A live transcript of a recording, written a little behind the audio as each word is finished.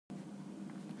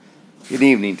Good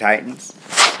evening, Titans,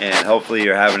 and hopefully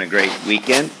you're having a great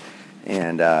weekend.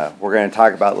 And we're going to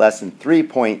talk about lesson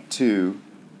 3.2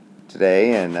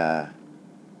 today, and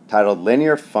titled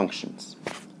Linear Functions.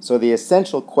 So the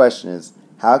essential question is,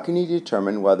 how can you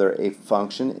determine whether a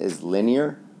function is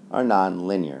linear or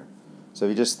non-linear? So if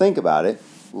you just think about it,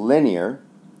 linear,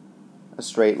 a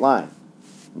straight line.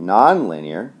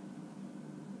 Non-linear,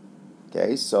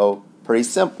 okay, so pretty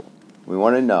simple. We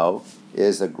want to know,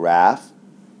 is a graph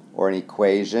or an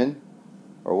equation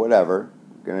or whatever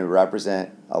going to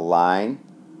represent a line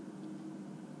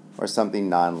or something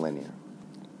nonlinear?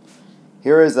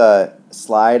 Here is a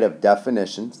slide of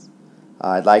definitions.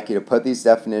 I'd like you to put these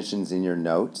definitions in your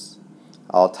notes.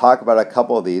 I'll talk about a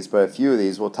couple of these, but a few of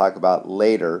these we'll talk about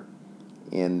later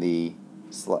in the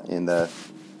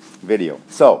video.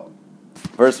 So,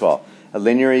 first of all, a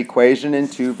linear equation in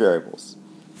two variables.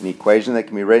 An equation that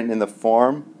can be written in the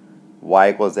form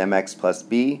y equals mx plus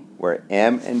b, where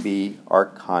m and b are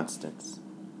constants.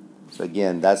 So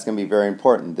again, that's going to be very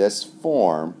important. This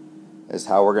form is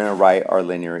how we're going to write our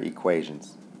linear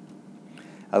equations.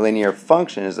 A linear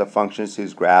function is a function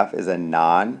whose graph is a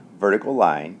non-vertical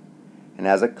line and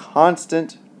has a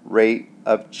constant rate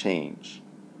of change.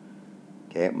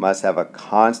 Okay, it must have a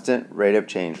constant rate of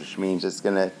change, which means it's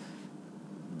going to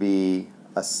be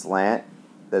a slant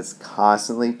that's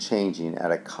constantly changing at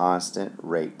a constant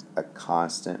rate,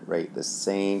 the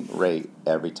same rate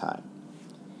every time.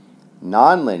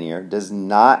 Nonlinear does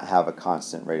not have a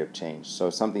constant rate of change. So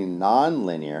something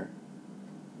nonlinear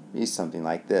is something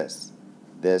like this.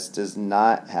 This does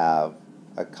not have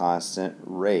a constant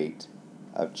rate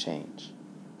of change.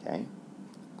 Okay?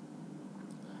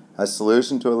 A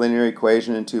solution to a linear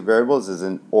equation in two variables is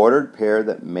an ordered pair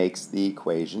that makes the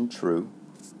equation true.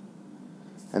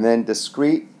 And then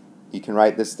discrete, you can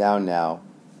write this down now,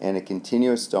 and a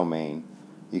continuous domain,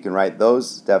 you can write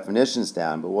those definitions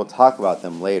down, but we'll talk about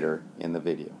them later in the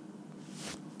video.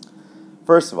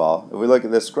 First of all, if we look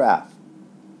at this graph,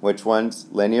 which one's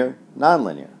linear,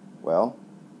 nonlinear? Well,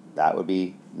 that would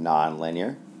be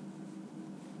nonlinear.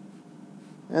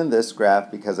 And this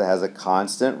graph, because it has a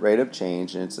constant rate of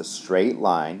change and it's a straight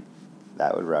line,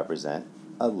 that would represent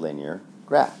a linear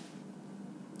graph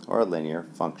or a linear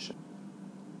function.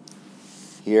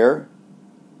 Here,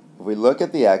 if we look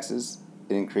at the x's,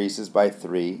 it increases by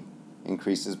 3,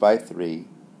 increases by 3,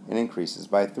 and increases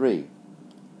by 3.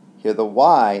 Here the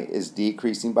y is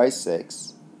decreasing by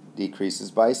 6,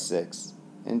 decreases by 6,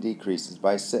 and decreases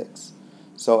by 6.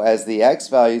 So as the x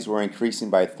values were increasing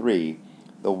by 3,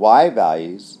 the y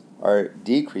values are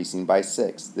decreasing by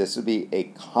 6. This would be a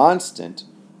constant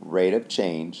rate of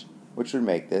change, which would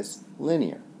make this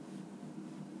linear.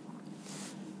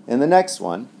 In the next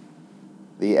one,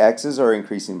 the x's are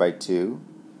increasing by 2,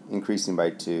 increasing by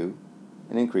 2,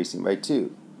 and increasing by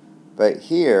 2. But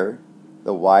here,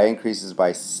 the y increases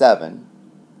by 7,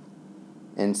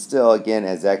 and still, again,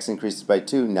 as x increases by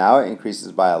 2, now it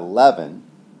increases by 11,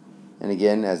 and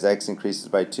again, as x increases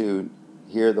by 2,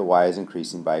 here the y is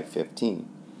increasing by 15.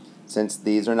 Since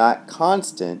these are not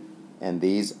constant, and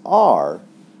these are,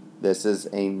 this is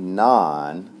a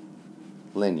non-linear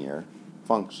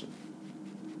function.